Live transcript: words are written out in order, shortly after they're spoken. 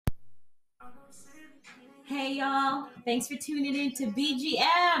Hey y'all, thanks for tuning in to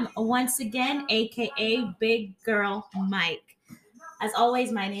BGM once again, aka Big Girl Mike. As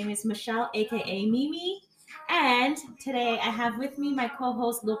always, my name is Michelle, aka Mimi, and today I have with me my co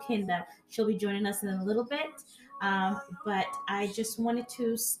host Lukinda. She'll be joining us in a little bit, but I just wanted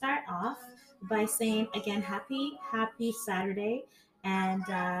to start off by saying again, happy Saturday, and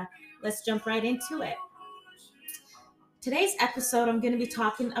let's jump right into it. Today's episode, I'm going to be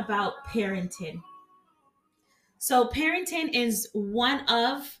talking about parenting. So, parenting is one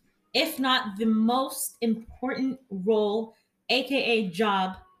of, if not the most important role, aka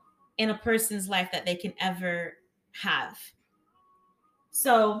job, in a person's life that they can ever have.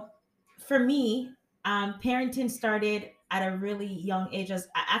 So, for me, parenting started at a really young age, as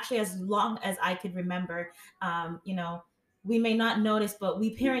actually as long as I could remember. You know, we may not notice, but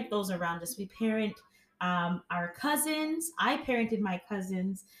we parent those around us. We parent our cousins. I parented my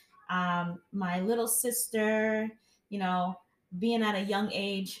cousins, my little sister. You know, being at a young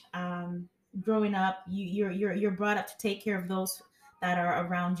age, growing up, you're brought up to take care of those that are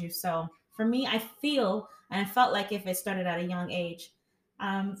around you. So for me, I feel and I felt like if it started at a young age.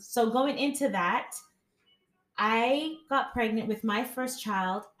 So going into that, I got pregnant with my first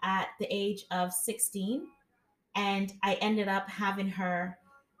child at the age of 16, and I ended up having her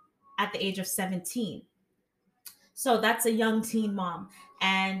at the age of 17. So that's a young teen mom.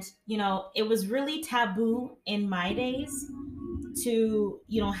 And, it was really taboo in my days to,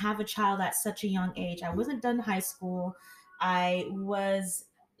 have a child at such a young age. I wasn't done high school. I was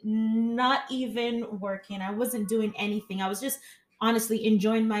not even working. I wasn't doing anything. I was just honestly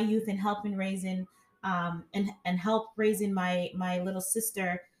enjoying my youth and helping raising and help raising my little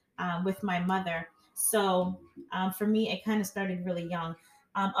sister with my mother. So for me, it kind of started really young.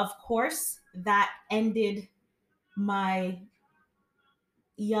 Of course, that ended my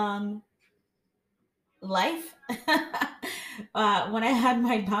young life when I had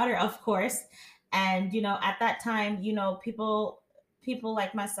my daughter, of course. And at that time, people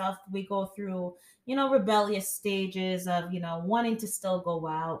like myself, we go through rebellious stages of wanting to still go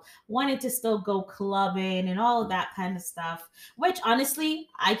out, wanting to still go clubbing and all of that kind of stuff, which honestly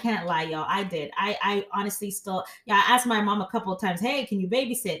I can't lie, y'all, I did. I honestly still, yeah, I asked my mom a couple of times, hey, can you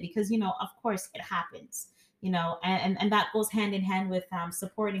babysit, because of course it happens, and that goes hand in hand with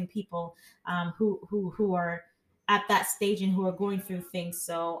supporting people who are at that stage and who are going through things.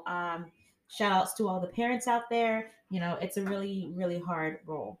 So shout outs to all the parents out there. It's a really really hard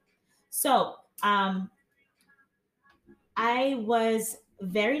role. So I was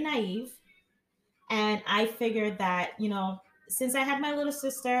very naive, and I figured that since I had my little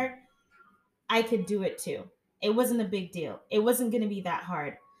sister, I could do it too. It wasn't a big deal. It wasn't going to be that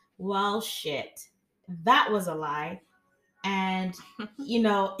hard. Well, shit, that was a lie. And you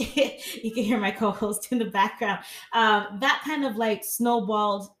can hear my co-host in the background. That kind of like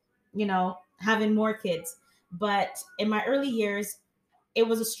snowballed, having more kids. But in my early years, it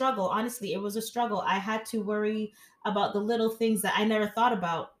was a struggle. Honestly, it was a struggle. I had to worry about the little things that I never thought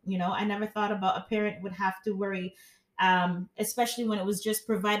about. I never thought about a parent would have to worry, especially when it was just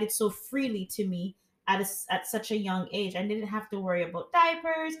provided so freely to me at such a young age. I didn't have to worry about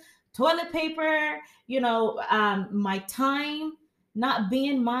diapers, toilet paper, my time not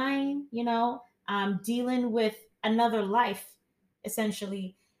being mine, dealing with another life,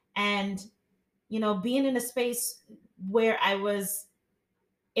 essentially. And, being in a space where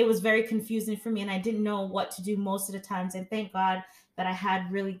it was very confusing for me, and I didn't know what to do most of the times. And thank God that I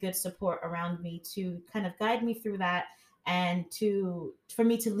had really good support around me to kind of guide me through that, and for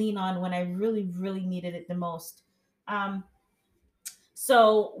me to lean on when I really really needed it the most.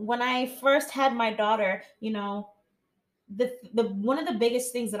 So when I first had my daughter, the one of the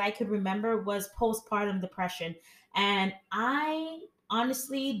biggest things that I could remember was postpartum depression, and I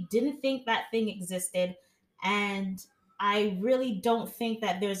honestly didn't think that thing existed, and I really don't think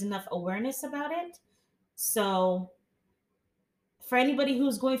that there's enough awareness about it. So for anybody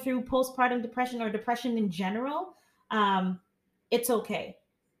who's going through postpartum depression or depression in general, um, it's okay.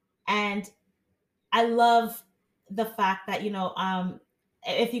 And I love the fact that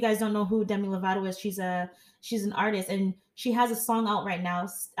if you guys don't know who Demi Lovato is, she's an artist, and she has a song out right now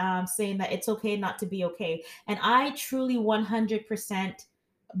saying that it's okay not to be okay. And I truly 100%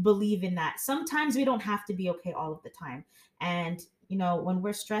 believe in that. Sometimes we don't have to be okay all of the time, and when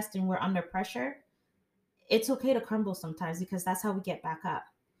we're stressed and we're under pressure, it's okay to crumble sometimes, because that's how we get back up.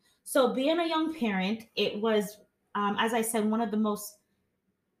 So being a young parent, it was, as I said, one of the most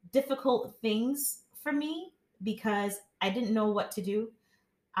difficult things for me, because I didn't know what to do.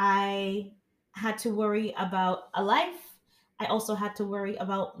 I had to worry about a life. I also had to worry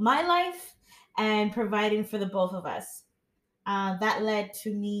about my life. and providing for the both of us. That led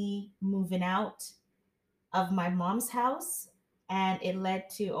to me moving out of my mom's house, and it led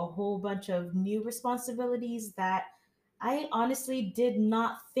to a whole bunch of new responsibilities that I honestly did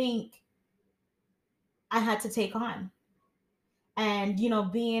not think I had to take on. And,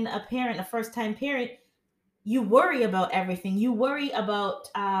 being a parent, a first time parent, you worry about everything. You worry about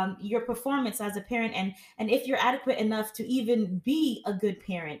your performance as a parent, and if you're adequate enough to even be a good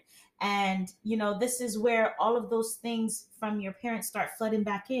parent. And this is where all of those things from your parents start flooding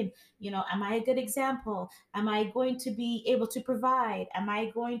back in. Am I a good example? Am I going to be able to provide? Am I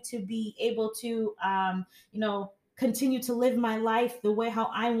going to be able to continue to live my life the way how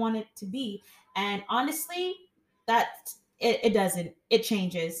I want it to be? And honestly, that it doesn't. It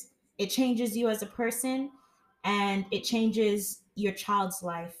changes you as a person, and it changes your child's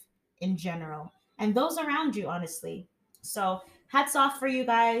life in general and those around you, honestly. So hats off for you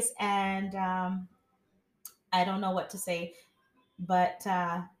guys. And I don't know what to say, but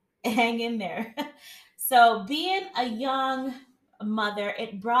hang in there. So being a young mother,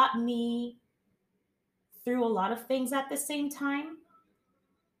 it brought me through a lot of things at the same time.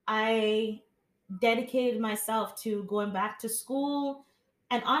 I dedicated myself to going back to school,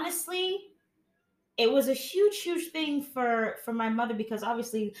 and honestly, it was a huge thing for my mother, because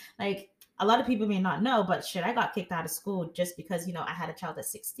obviously, like, a lot of people may not know, but shit, I got kicked out of school just because I had a child at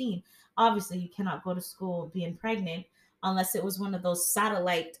 16. Obviously, you cannot go to school being pregnant unless it was one of those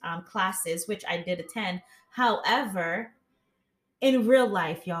satellite classes, which I did attend. However, in real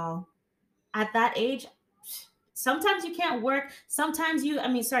life, y'all, at that age, sometimes you can't work. Sometimes you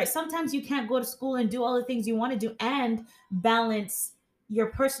can't go to school and do all the things you want to do and balance your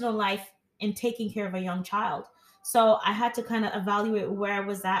personal life in taking care of a young child. So I had to kind of evaluate where I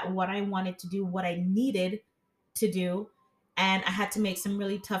was at, what I wanted to do, what I needed to do. And I had to make some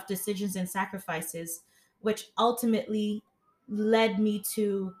really tough decisions and sacrifices, which ultimately led me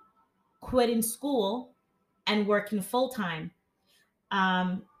to quitting school and working full time.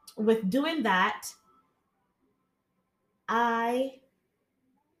 With doing that, I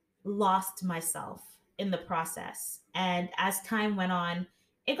lost myself in the process. And as time went on,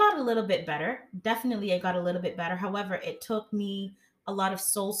 it got a little bit better. Definitely, it got a little bit better. However, it took me a lot of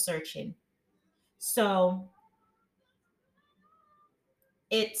soul searching. So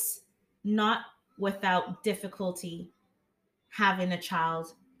it's not without difficulty having a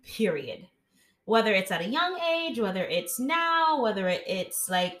child, period. Whether it's at a young age, whether it's now, whether it's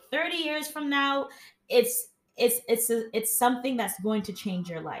like 30 years from now, it's something that's going to change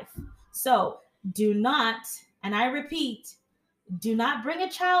your life. So do not, and I repeat, do not bring a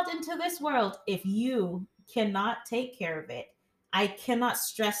child into this world if you cannot take care of it. I cannot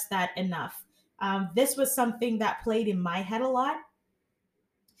stress that enough. This was something that played in my head a lot.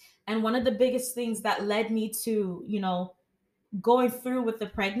 And one of the biggest things that led me to, going through with the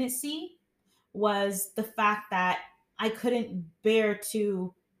pregnancy was the fact that I couldn't bear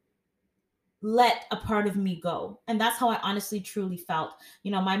to let a part of me go. And that's how I honestly truly felt.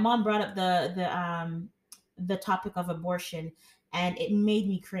 My mom brought up the topic of abortion, and it made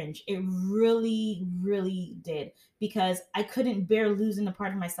me cringe. It really did, because I couldn't bear losing a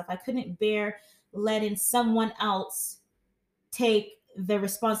part of myself. I couldn't bear letting someone else take the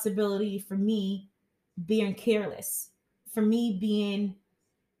responsibility for me being careless, for me being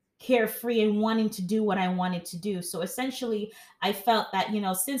carefree and wanting to do what I wanted to do. So essentially, I felt that,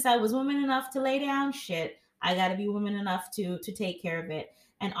 since I was woman enough to lay down shit, I got to be woman enough to take care of it.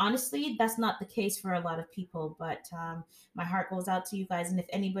 And honestly, that's not the case for a lot of people. But my heart goes out to you guys. And if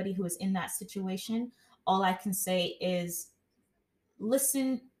anybody who is in that situation, all I can say is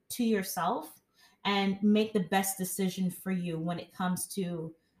listen to yourself and make the best decision for you when it comes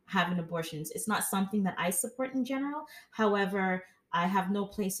to having abortions. It's not something that I support in general. However, I have no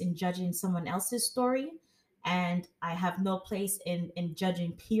place in judging someone else's story, and I have no place in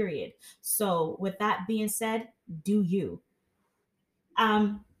judging, period. So with that being said, do you.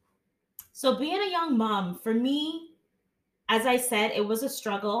 Um so being a young mom, for me, as I said, it was a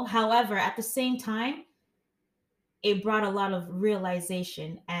struggle. However, at the same time, it brought a lot of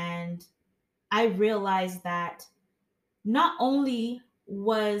realization, and I realized that not only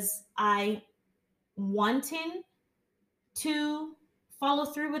was I wanting to follow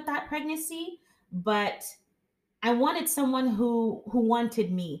through with that pregnancy, but I wanted someone who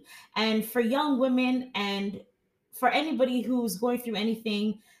wanted me. And for young women, and for anybody who's going through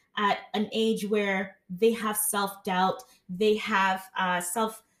anything at an age where they have self-doubt, they have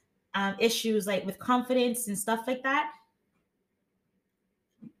self issues like with confidence and stuff like that,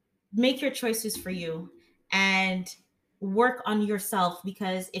 make your choices for you. And work on yourself,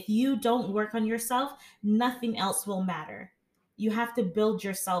 because if you don't work on yourself, nothing else will matter. You have to build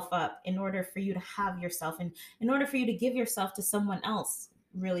yourself up in order for you to have yourself, and in order for you to give yourself to someone else,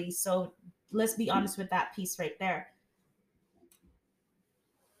 really. So let's be honest with that piece right there.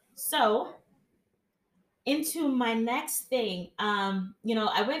 So into my next thing,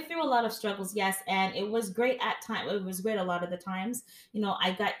 I went through a lot of struggles, yes, and it was great at time it was great a lot of the times.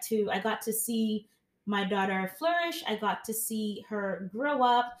 I got to see my daughter flourish. I got to see her grow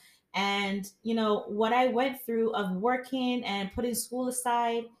up, and what I went through of working and putting school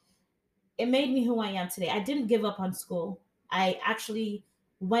aside, it made me who I am today. I didn't give up on school. I actually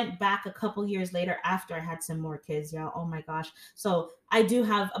went back a couple years later after I had some more kids, y'all. Oh my gosh. So I do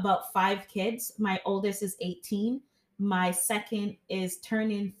have about 5 kids. My oldest is 18. My second is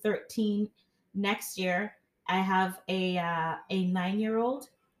turning 13 next year. I have a 9-year old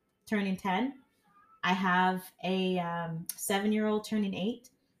turning 10. I have a 7-year old turning 8,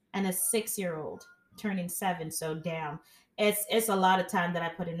 and a 6-year old turning 7. So damn, it's a lot of time that I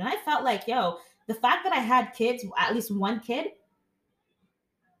put in. And I felt like, yo, the fact that I had kids, at least one kid,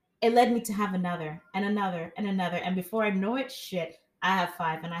 it led me to have another and another and another. And before I know it, shit, I have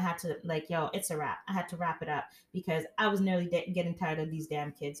 5, and I had to, like, yo, it's a wrap. I had to wrap it up because I was nearly getting tired of these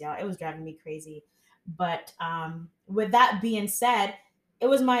damn kids, y'all. It was driving me crazy. But with that being said, it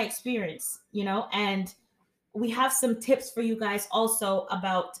was my experience, and we have some tips for you guys also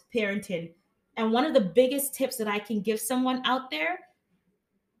about parenting. And one of the biggest tips that I can give someone out there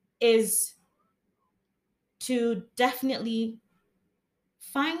is to definitely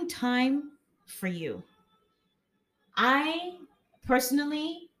find time for you. I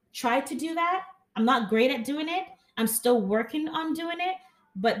personally try to do that. I'm not great at doing it. I'm still working on doing it.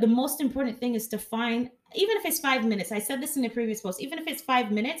 But the most important thing is to find, even if it's 5 minutes, I said this in the previous post, even if it's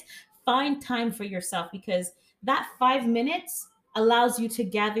 5 minutes, find time for yourself, because that 5 minutes allows you to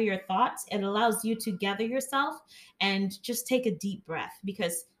gather your thoughts. It allows you to gather yourself and just take a deep breath,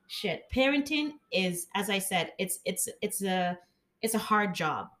 because shit, parenting is, as I said, it's a hard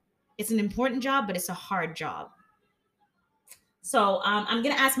job. It's an important job, but it's a hard job. So I'm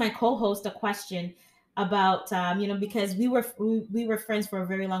gonna ask my co-host a question about because we were friends for a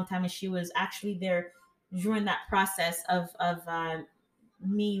very long time, and she was actually there during that process of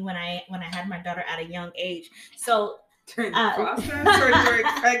me when I had my daughter at a young age. So during the process or during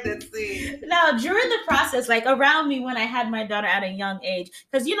pregnancy? No, during the process, like around me when I had my daughter at a young age,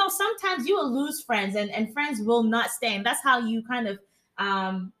 because sometimes you will lose friends, and friends will not stay, and that's how you kind of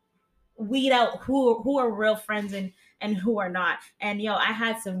um weed out who are real friends and who are not. And I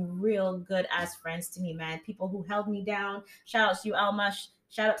had some real good ass friends to me, man. People who held me down. Shout out to you, Alma.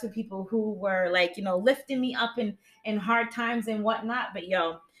 Shout out to people who were like, lifting me up in hard times and whatnot. But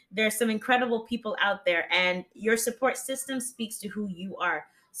there's some incredible people out there, and your support system speaks to who you are.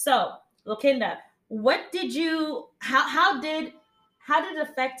 So, Lokinda, what did you how did it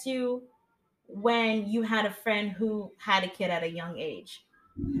affect you when you had a friend who had a kid at a young age?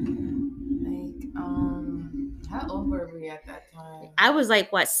 Like, how old were we at that time? I was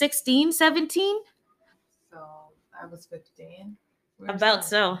like, what, 16, 17? So I was 15. About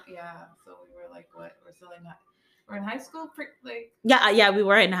so. Yeah. So we were like, what? We're still in we're in high school. Like, Yeah, we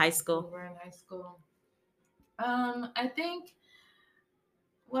were in high we school. were in high school. I think.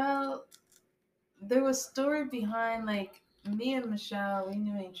 Well, there was story behind, like, me and Michelle. We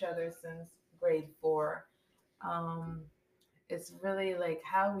knew each other since grade 4. Um, it's really like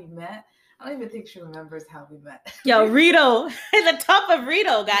how we met. I don't even think she remembers how we met. Yo, Rito, the top of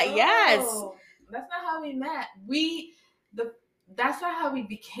Rito got No, yes. that's not how we met. That's not how we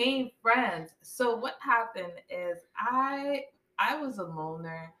became friends. So what happened is I was a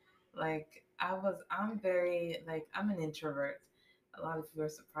loner. Like, I'm very, like, I'm an introvert. A lot of people are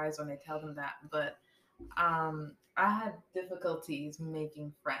surprised when I tell them that, but I had difficulties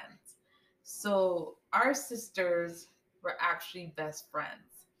making friends. So our sisters were actually best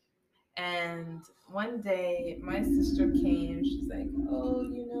friends. And one day, my sister came. She's like,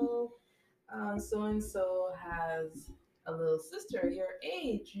 "Oh, so and so has a little sister your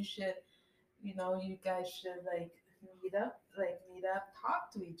age. You should, you guys should, like, meet up,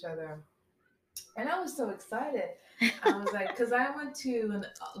 talk to each other." And I was so excited. I was like, because I went to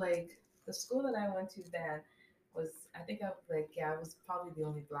like, the school that I went to then was, I think, I was probably the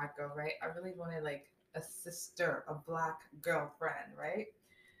only black girl, right? I really wanted, like, a sister, a black girlfriend, right?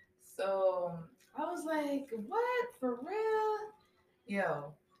 So I was like, what? For real?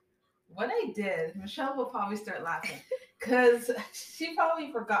 Yo, what I did, Michelle will probably start laughing because she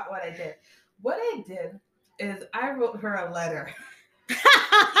probably forgot what I did. What I did is I wrote her a letter.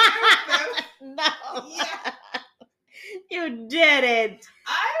 No. Yeah. You didn't.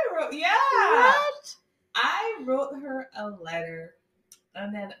 What? I wrote her a letter.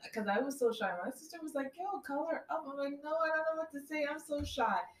 And then, because I was so shy, my sister was like, yo, call her up. I'm like, no, I don't know what to say. I'm so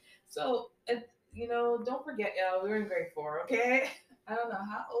shy. So, don't forget, we were in grade 4, okay? I don't know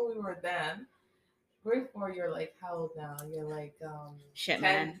how old we were then. Grade 4, you're like, how old now? You're like, Shit, 10,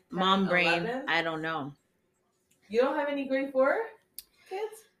 man. 10, Mom brain. 11? I don't know. You don't have any grade 4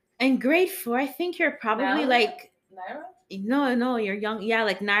 kids? In grade 4, I think you're probably Naira? like, Naira? no, you're young. Yeah,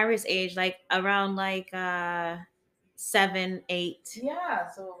 like Naira's age, like around like 7, 8. Yeah,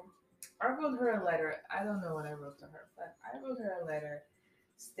 so I wrote her a letter. I don't know what I wrote to her, but I wrote her a letter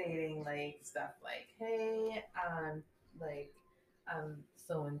stating like stuff like, "Hey, I'm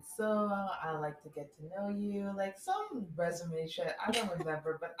so and so. I like to get to know you." Like some resume shit. I don't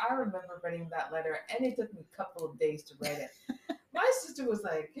remember, but I remember writing that letter, and it took me a couple of days to write it. My sister was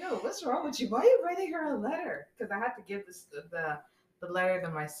like, "Yo, what's wrong with you? Why are you writing her a letter?" Because I had to give the letter to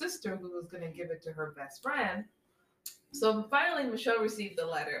my sister, who was gonna give it to her best friend. So finally, Michelle received the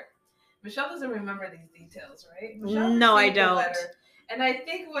letter. Michelle doesn't remember these details, right? Michelle No, I received the don't. letter, and I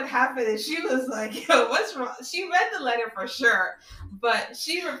think what happened is she was like, yo, what's wrong? She read the letter for sure, but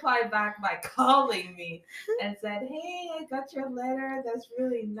she replied back by calling me and said, hey, I got your letter. That's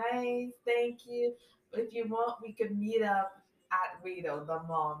really nice. Thank you. If you want, we could meet up at Rito, the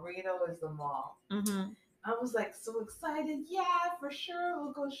mall. Rito is the mall. Mm-hmm. I was like so excited. Yeah, for sure.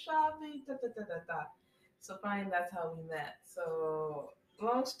 We'll go shopping. Da, da, da, da, da. So fine, that's how we met. So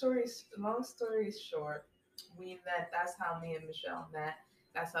long story short, we met. That's how me and Michelle met.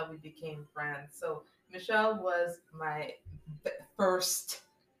 That's how we became friends. So Michelle was my first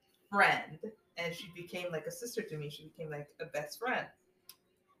friend, and she became like a sister to me. She became like a best friend.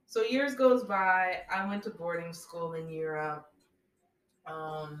 So years goes by. I went to boarding school in Europe.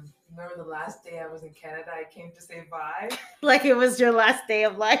 Remember the last day I was in Canada, I came to say bye. Like it was your last day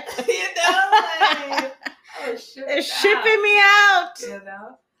of life. Like, oh shit. They're shipping me out.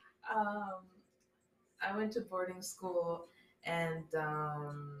 I went to boarding school and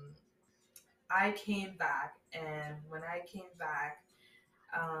I came back, and when I came back,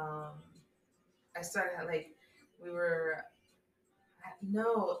 I started like we were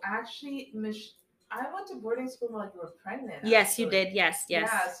no, actually, I went to boarding school while you were pregnant. Yes, you did. Yes.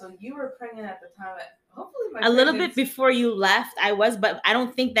 Yeah, so you were pregnant at the time. Hopefully, a little bit before you left, I was, but I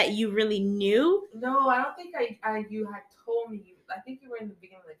don't think that you really knew. No, I don't think you had told me. I think you were in the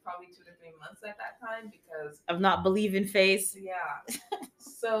beginning, like probably 2 to 3 months at that time because of not believing face. Yeah.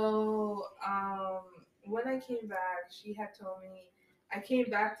 So when I came back, she had told me I came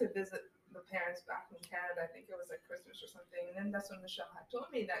back to visit the parents back in Canada. I think it was like Christmas or something, and then that's when Michelle had told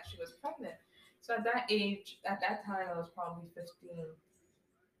me that she was pregnant. So at that age, at that time, I was probably 15,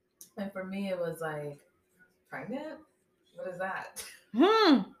 and for me, it was like, pregnant? What is that?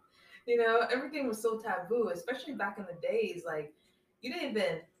 Everything was so taboo, especially back in the days. Like,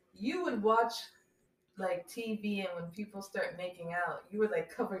 you would watch like TV, and when people start making out, you would like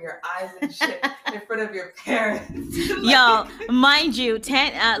cover your eyes and shit in front of your parents. Y'all, mind you,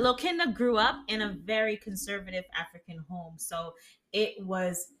 Lokinda grew up in a very conservative African home, so it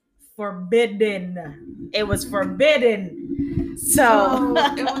was forbidden. It was forbidden. So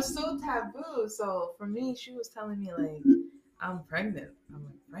it was so taboo. So for me, she was telling me like, I'm pregnant. I'm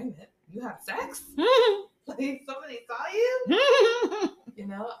like, pregnant? You have sex? Like somebody saw you?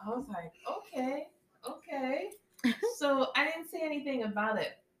 I was like, okay. So I didn't say anything about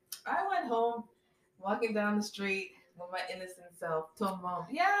it. I went home, walking down the street with my innocent self, told mom,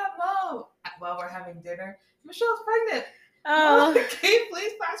 yeah, mom, while we're having dinner, Michelle's pregnant. Oh. Mom, can you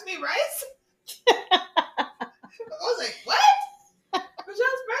please pass me rice? I was like, what?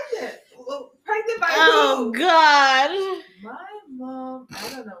 Michelle's pregnant. Well, pregnant by who? Oh, God. My mom, I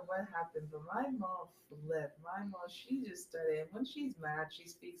don't know what happened, but my mom flipped. My mom, she just started, when she's mad, she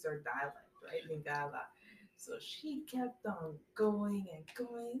speaks her dialect, right? Lingala. So she kept on going and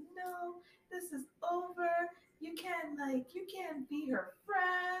going. No, this is over. You can't be her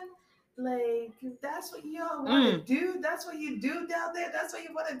friend. Like, that's what y'all want to do. That's what you do down there. That's what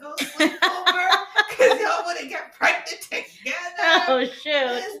you want to go sleep over. Because y'all want to get pregnant together. Oh,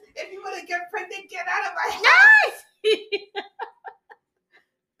 shoot. If you want to get pregnant, get out of my house.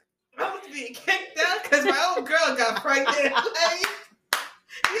 I was being kicked out because my old girl got pregnant. Like,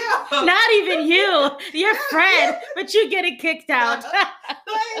 yeah. Not even you, your friend, but you getting kicked out.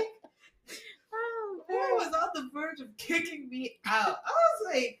 Like, who was on the verge of kicking me out? I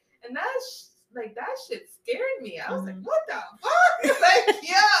was like, and that shit scared me. I was like, what the fuck? Like,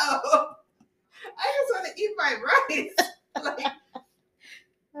 yo, I just want to eat my rice. Like,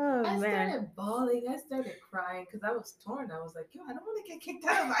 Oh I man. started bawling. I started crying because I was torn. I was like, yo, I don't want to get kicked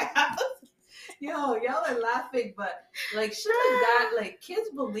out of my house. Yo, y'all are laughing, but like shit like that, like kids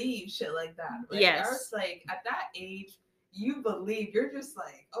believe shit like that, right? Yes. Ours, like at that age, you believe. You're just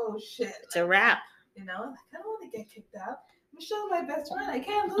like, oh shit. It's a wrap. You know, like I don't want to get kicked out. Michelle, my best friend, I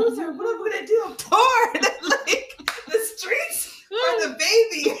can't lose her. What am I gonna do? I'm torn. Like the streets for the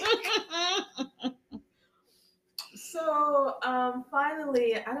baby. So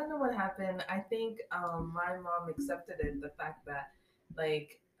finally, I don't know what happened. I think my mom accepted it. The fact that,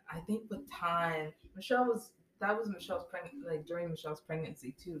 like, I think with time, Michelle was that was Michelle's pregnant, like during Michelle's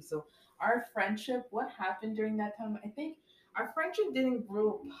pregnancy too. So our friendship, what happened during that time? I think our friendship didn't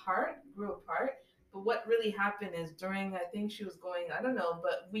grew apart. But what really happened is during, I think she was going, I don't know,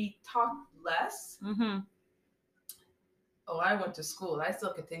 but we talked less. Mm-hmm. Oh, I went to school. I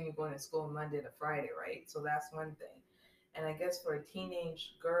still continue going to school Monday to Friday, right? So that's one thing. And I guess for a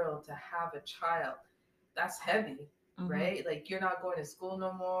teenage girl to have a child, that's heavy, right? Like you're not going to school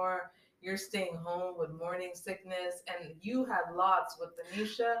no more. You're staying home with morning sickness, and you had lots with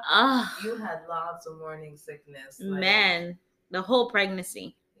Anisha. You had lots of morning sickness. Man, the whole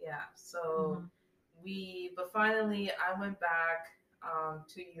pregnancy. Yeah. So but finally, I went back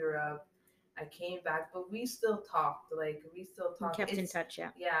to Europe. I came back, but we still talked. Like we still talked. Kept in touch, yeah.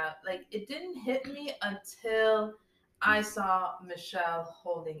 Yeah, like it didn't hit me until I saw Michelle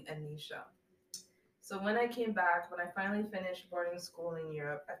holding Anisha. So when I came back, when I finally finished boarding school in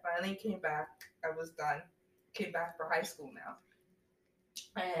Europe, I finally came back. I was done. Came back for high school now,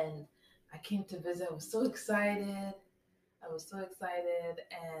 and I came to visit. I was so excited. I was so excited,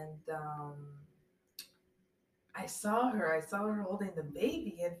 and I saw her. I saw her holding the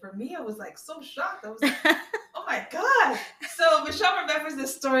baby, and for me, I was like so shocked. I was like, "Oh my god!" So Michelle remembers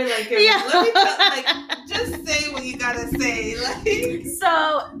this story like, Yeah. let me like just say what you gotta say. Like,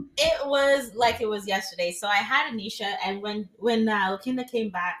 so it was like it was yesterday. So I had Anisha, and when Lakinda came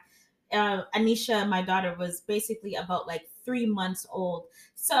back, Anisha, my daughter, was basically about like 3 months old.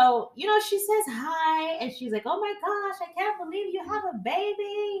 So, you know, she says hi and she's like, oh my gosh, I can't believe you have a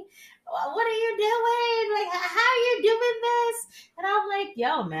baby. What are you doing? Like, how are you doing this? And I'm like,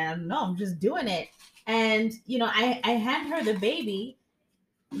 yo, man, no, I'm just doing it. And, you know, I hand her the baby,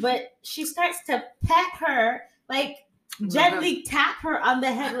 but she starts to pet her, like, gently tap her on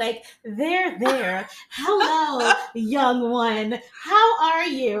the head, like, there, hello, young one, how are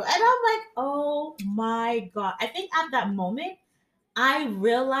you? And I'm like, oh my god. I think at that moment I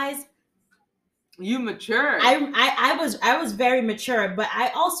realized you matured. I was very mature, but I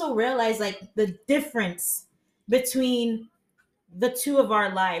also realized like the difference between the two of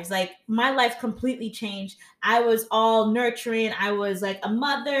our lives. Like my life completely changed. I was all nurturing. I was like a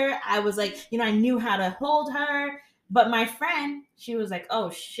mother. I was like, you know, I knew how to hold her. But my friend, she was like,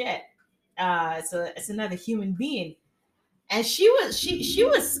 oh shit. So it's another human being. And she was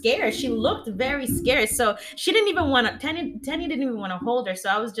scared. She looked very scared. So she didn't even want to Tenny didn't even want to hold her. So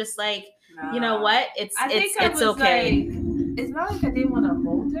I was just like, you know what? It's okay. Like, it's not like I didn't want to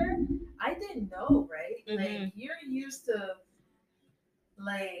hold her. I didn't know, right? Like you're used to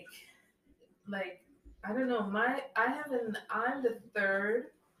like I don't know. I'm the third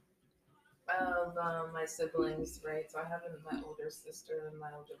of my siblings, right? So I have my older sister and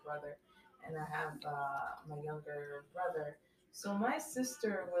my older brother, and I have my younger brother. So my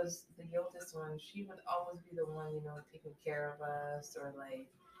sister was the oldest one. She would always be the one, you know, taking care of us, or like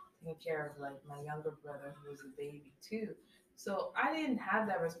taking care of like my younger brother who was a baby too. So I didn't have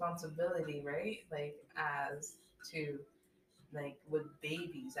that responsibility, right? Like as to like with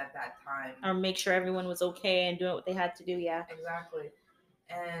babies at that time. Or make sure everyone was okay and doing what they had to do, yeah. Exactly.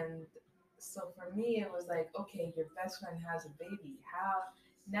 And so for me it was like, okay, your best friend has a baby.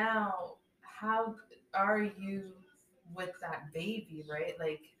 How are you with that baby, right?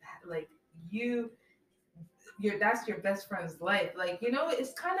 Like that's your best friend's life. Like, you know,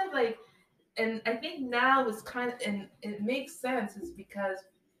 it's kind of like, and I think now it's kind of, and it makes sense is because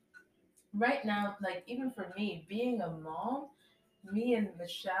right now, like even for me being a mom, me and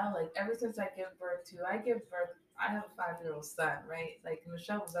Michelle, like ever since I have a 5-year-old son, right? Like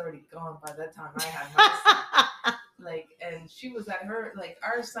Michelle was already gone by that time I had my son. Like, and she was at her, like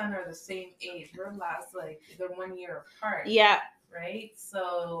our son are the same age. We're they're 1 year apart. Yeah. Right?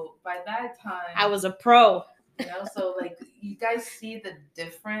 So by that time I was a pro. You know, so like you guys see the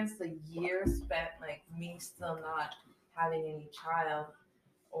difference, the years spent like me still not having any child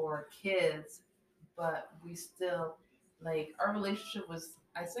or kids, but we still like our relationship was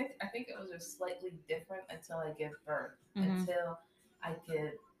I think it was just slightly different until I give birth. Until I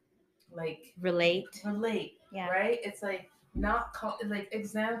could like relate. Yeah. Right? It's like not call, like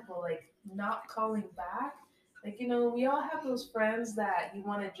example, like not calling back. Like, you know, we all have those friends that you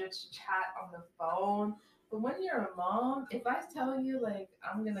want to just chat on the phone. But when you're a mom, if I tell you like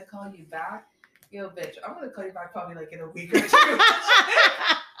I'm gonna call you back, yo bitch, I'm gonna call you back probably like in a week or two.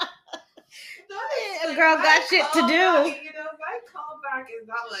 A girl got shit to do. Back, you know, my call back is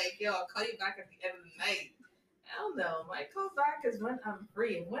not like, yo, I'll call you back at the end of the night. Hell no. My call back is when I'm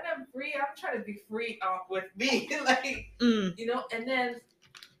free. When I'm free, I'm trying to be free with me. Like, you know, and then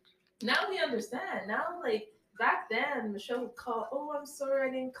now we understand. Now, like, back then, Michelle would call, oh, I'm sorry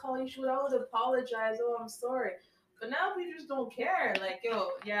I didn't call you. She would always apologize. Oh, I'm sorry. But now we just don't care. Like,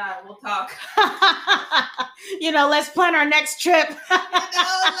 yo, yeah, we'll talk. You know, let's plan our next trip. You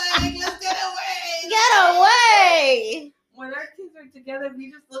know, like, let's get away. Get away. When our kids are together,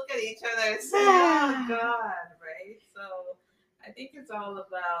 we just look at each other and say, oh, God, right? So I think it's all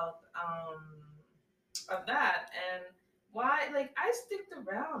about of that. And why, like, I sticked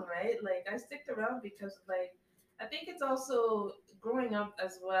around, right? Like, I sticked around because, like, I think it's also growing up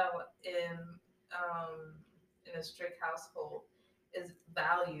as well in a strict household is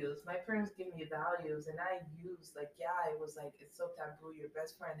values. My parents give me values, and I use, like, yeah, it was like it's so taboo. Your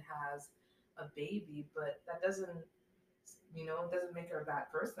best friend has a baby, but that doesn't, you know, doesn't make her a bad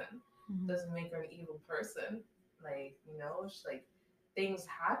person. Mhm. Doesn't make her an evil person. Like, you know, it's like things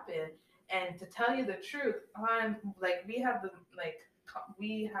happen. And to tell you the truth, I'm like we have a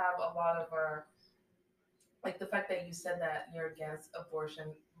lot of our, like, the fact that you said that you're against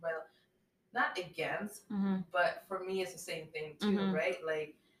abortion. Well, not against, but for me it's the same thing too, right?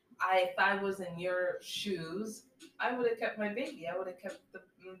 Like, if I was in your shoes, I would have kept my baby. I would have kept the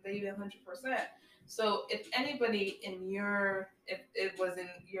baby 100%. So if anybody if it was in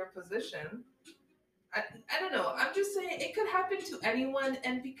your position, I don't know. I'm just saying it could happen to anyone,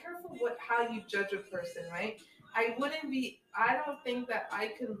 and be careful how you judge a person, right? I don't think that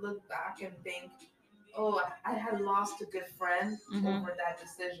I could look back and think, oh, I had lost a good friend over that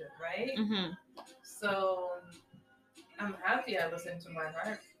decision, right? So I'm happy I listened to my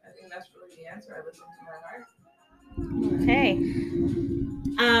heart. I think that's really the answer. I listened to my heart. Okay.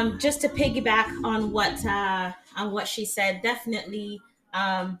 Just to piggyback on what she said, definitely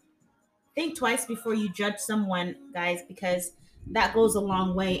think twice before you judge someone, guys, because that goes a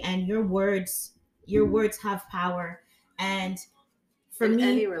long way, and your words have power. And for in me,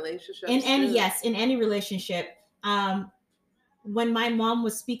 any relationship, in any relationship, when my mom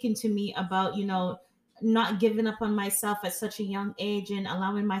was speaking to me about, you know, not giving up on myself at such a young age and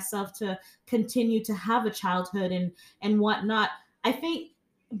allowing myself to continue to have a childhood and whatnot, I think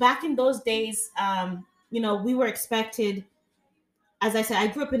back in those days, you know, we were expected, as I said, I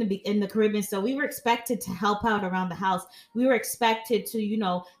grew up in the Caribbean, so we were expected to help out around the house. We were expected to, you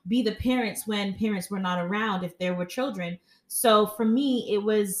know, be the parents when parents were not around if there were children. So for me, it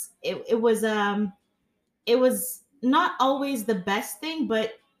was not always the best thing,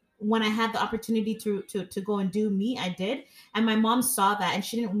 but when I had the opportunity to go and do me, I did. And my mom saw that, and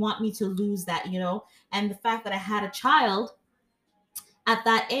she didn't want me to lose that, you know. And the fact that I had a child at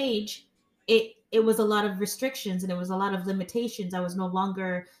that age, it was a lot of restrictions and it was a lot of limitations. I was no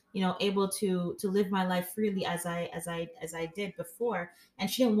longer, you know, able to live my life freely as I did before, and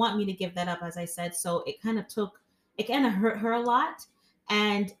she didn't want me to give that up, as I said. So it kind of hurt her a lot,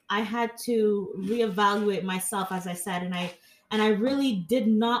 and I had to reevaluate myself, as I said. And I really did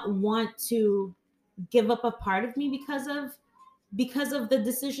not want to give up a part of me because of the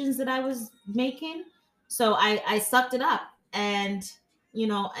decisions that I was making. So I sucked it up, and you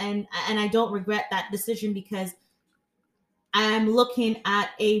know, and I don't regret that decision, because I'm looking at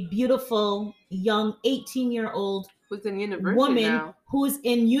a beautiful young 18-year-old who's in university woman now. Who's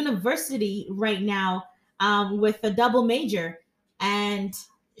in university right now, with a double major, and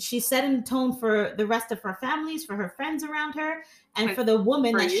she's setting the tone for the rest of her families, for her friends around her, and for the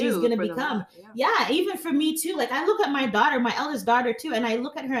woman that she's going to become. Yeah, even for me too. Like, I look at my daughter, my eldest daughter too, and I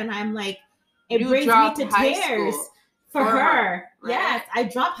look at her and I'm like, it brings me to tears for her. Right? Yes, I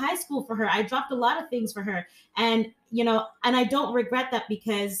dropped high school for her. I dropped a lot of things for her, and you know, and I don't regret that,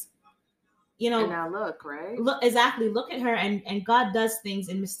 because you know, and now look, right? Look, exactly. Look at her, and God does things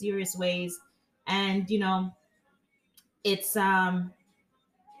in mysterious ways, and you know, it's a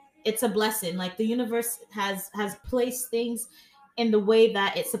blessing. Like, the universe has placed things in the way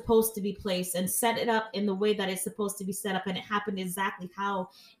that it's supposed to be placed, and set it up in the way that it's supposed to be set up, and it happened exactly how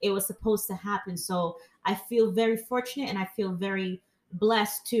it was supposed to happen. So I feel very fortunate, and I feel very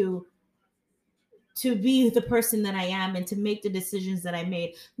blessed to be the person that I am, and to make the decisions that I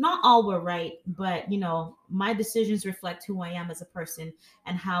made. Not all were right, but you know, my decisions reflect who I am as a person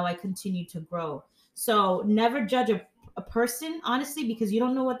and how I continue to grow. So never judge a a person, honestly, because you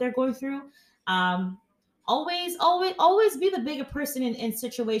don't know what they're going through. Um, always be the bigger person in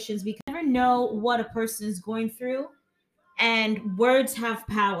situations, because you never know what a person is going through, and words have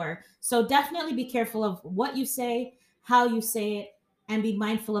power. So definitely be careful of what you say, how you say it, and be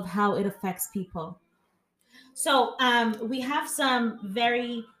mindful of how it affects people. So we have some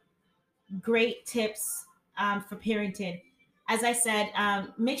very great tips for parenting. As I said,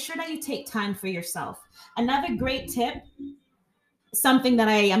 make sure that you take time for yourself. Another great tip, something that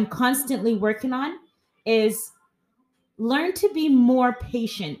I am constantly working on, is learn to be more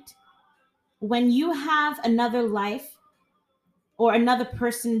patient. When you have another life or another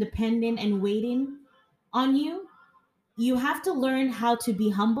person depending and waiting on you, you have to learn how to be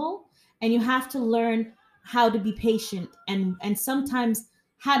humble, and you have to learn how to be patient, and sometimes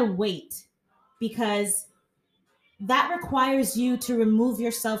how to wait, because that requires you to remove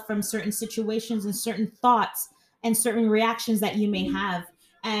yourself from certain situations and certain thoughts and certain reactions that you may have,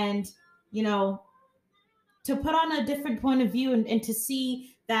 and you know, to put on a different point of view, and to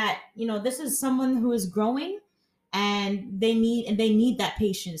see that, you know, this is someone who is growing, and they need that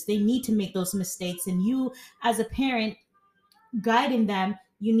patience. They need to make those mistakes, and you, as a parent guiding them,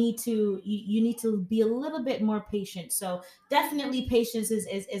 you need to be a little bit more patient. So definitely patience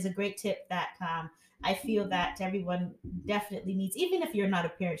is a great tip that I feel that everyone definitely needs. Even if you're not a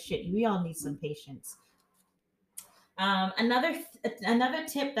parent, shit, we all need some patience. Another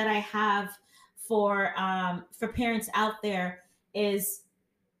tip that I have for parents out there is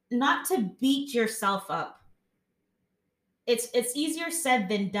not to beat yourself up. It's easier said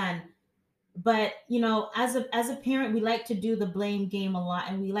than done, but you know, as a parent, we like to do the blame game a lot,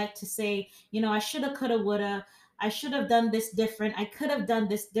 and we like to say, you know, I shoulda, coulda, woulda, I should have done this different, I could have done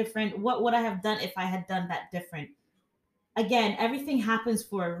this different, what would I have done if I had done that different? Again, everything happens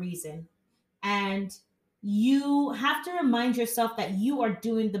for a reason, and you have to remind yourself that you are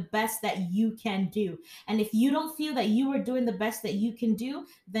doing the best that you can do. And if you don't feel that you are doing the best that you can do,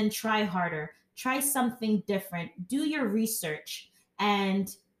 then try harder, try something different, do your research,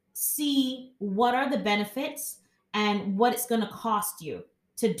 and see what are the benefits and what it's going to cost you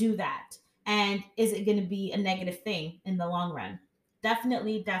to do that, and is it going to be a negative thing in the long run.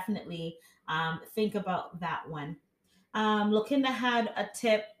 Definitely think about that one. Lucinda had a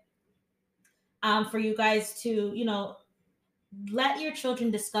tip for you guys to, you know, let your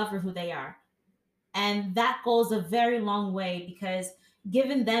children discover who they are. And that goes a very long way, because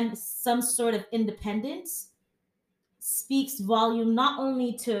giving them some sort of independence speaks volume, not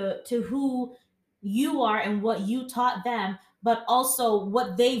only to who you are and what you taught them, but also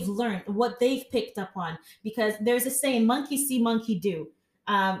what they've learned, what they've picked up on. Because there's a saying, monkey see, monkey do.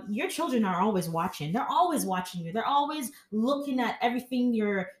 Your children are always watching. They're always watching you. They're always looking at everything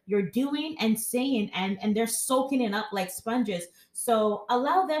you're doing and saying, and they're soaking it up like sponges. So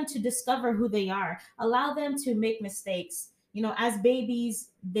allow them to discover who they are. Allow them to make mistakes. You know, as babies,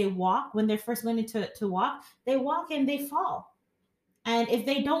 they walk. When they're first learning to walk, they walk and they fall. And if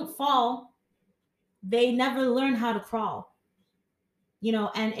they don't fall, they never learn how to crawl. You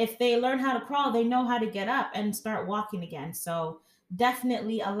know, and if they learn how to crawl, they know how to get up and start walking again. So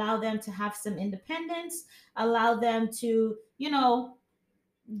definitely allow them to have some independence, allow them to, you know,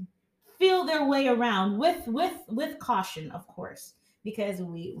 feel their way around with caution, of course, because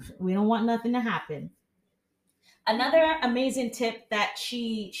we don't want nothing to happen. Another amazing tip that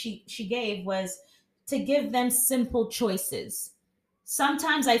she gave was to give them simple choices.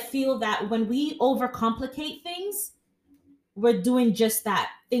 Sometimes I feel that when we overcomplicate things, we're doing just that.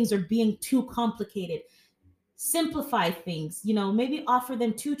 Things are being too complicated. Simplify things, you know, maybe offer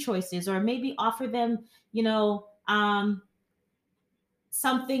them two choices, or maybe offer them, you know,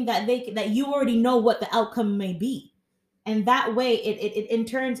 something that you already know what the outcome may be. And that way it in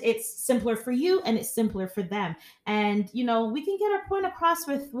turns, it's simpler for you and it's simpler for them. And you know, we can get our point across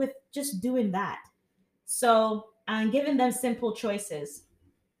with just doing that. So giving them simple choices.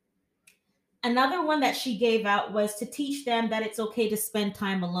 Another one that she gave out was to teach them that it's okay to spend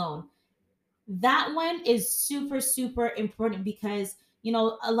time alone. That one is super important, because you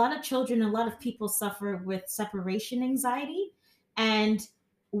know, a lot of children, a lot of people suffer with separation anxiety. And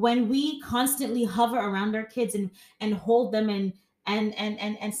when we constantly hover around our kids and hold them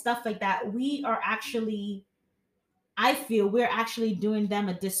and stuff like that, we are actually, I feel we're actually doing them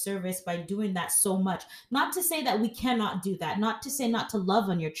a disservice by doing that so much. Not to say that we cannot do that, not to say not to love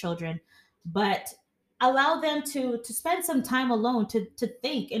on your children, but allow them to spend some time alone, to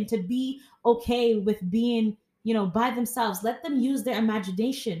think and to be okay with being, you know, by themselves. Let them use their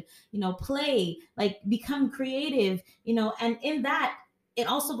imagination, you know, play, like become creative, you know, and in that, it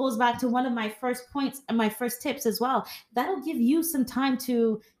also goes back to one of my first points and my first tips as well. That'll give you some time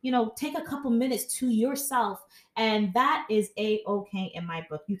to, take a couple minutes to yourself. And that is okay in my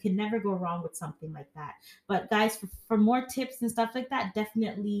book. You can never go wrong with something like that. But guys, for more tips and stuff like that,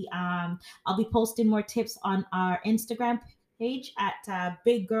 definitely I'll be posting more tips on our Instagram page at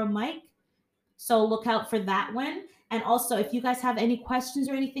Big Girl Mike. So look out for that one. And also, if you guys have any questions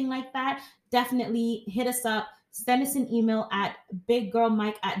or anything like that, definitely hit us up. Send us an email at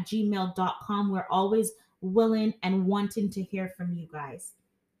biggirlmike@gmail.com. We're always willing and wanting to hear from you guys.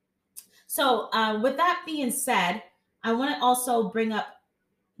 So, with that being said, I want to also bring up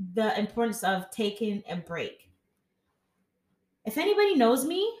the importance of taking a break. If anybody knows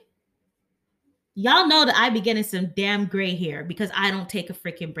me, y'all know that I be getting some damn gray hair because I don't take a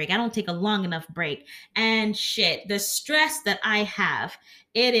freaking break. I don't take a long enough break. And shit, the stress that I have,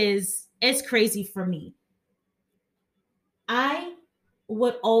 it's crazy for me. I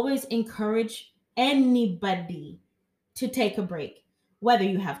would always encourage anybody to take a break. Whether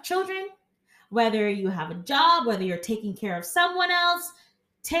you have children, whether you have a job, whether you're taking care of someone else,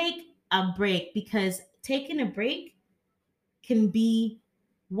 take a break, because taking a break can be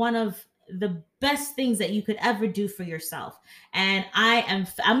one of the best things that you could ever do for yourself. And I'm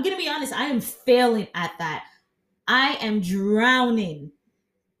going to be honest, I am failing at that. I am drowning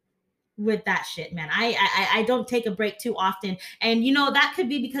with that shit, man. I don't take a break too often. And that could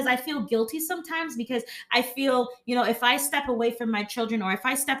be because I feel guilty sometimes, because I feel, if I step away from my children or if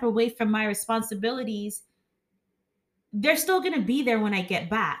I step away from my responsibilities, they're still going to be there when I get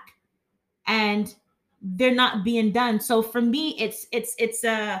back. And they're not being done. So for me, it's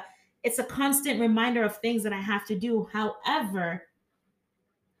a constant reminder of things that I have to do. However,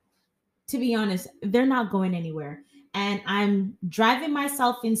 to be honest, they're not going anywhere. And I'm driving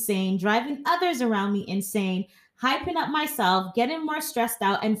myself insane, driving others around me insane, hyping up myself, getting more stressed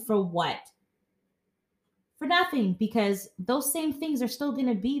out. And for what? For nothing, because those same things are still going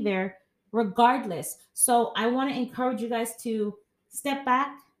to be there regardless. So I want to encourage you guys to step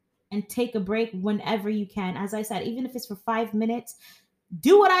back and take a break whenever you can. As I said, even if it's for 5 minutes,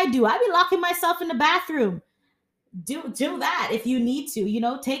 do what I do. I be locking myself in the bathroom. Do that if you need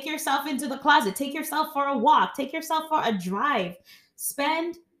to. Take yourself into the closet, take yourself for a walk, take yourself for a drive.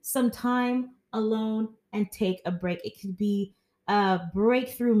 Spend some time alone and take a break. It could be a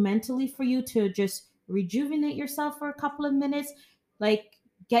breakthrough mentally for you to just rejuvenate yourself for a couple of minutes. Like,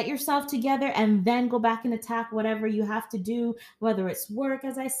 get yourself together and then go back and attack whatever you have to do, whether it's work,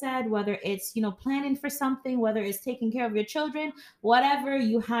 as I said, whether it's planning for something, whether it's taking care of your children, whatever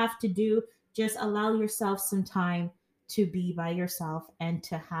you have to do. Just allow yourself some time to be by yourself and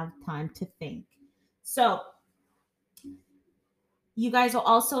to have time to think. So you guys will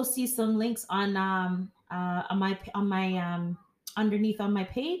also see some links on my underneath on my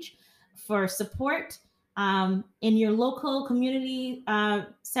page for support. In your local community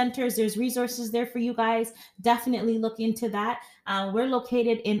centers, there's resources there for you guys. Definitely look into that. We're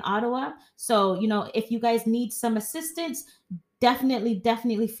located in Ottawa, so if you guys need some assistance,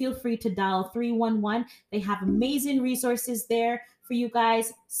 definitely feel free to dial 311. They have amazing resources there for you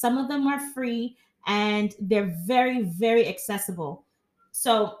guys. Some of them are free and they're very, very accessible.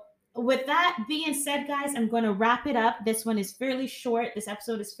 So with that being said, guys, I'm going to wrap it up. This one is fairly short. This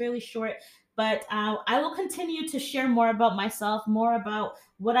episode is fairly short, but I will continue to share more about myself, more about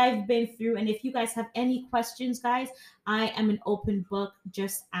what I've been through. And if you guys have any questions, guys, I am an open book.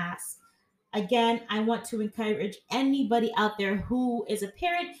 Just ask. Again, I want to encourage anybody out there who is a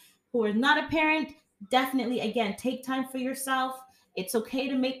parent, who is not a parent, definitely, again, take time for yourself. It's okay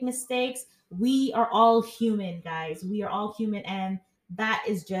to make mistakes. We are all human, guys. We are all human, and that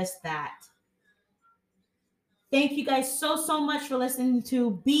is just that. Thank you guys so much for listening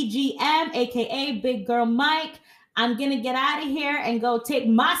to BGM, aka Big Girl Mike. I'm going to get out of here and go take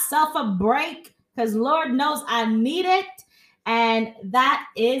myself a break because Lord knows I need it. And that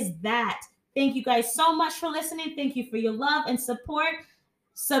is that. Thank you guys so much for listening. Thank you for your love and support.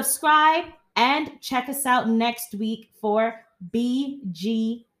 Subscribe and check us out next week for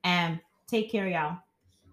BGM. Take care, y'all.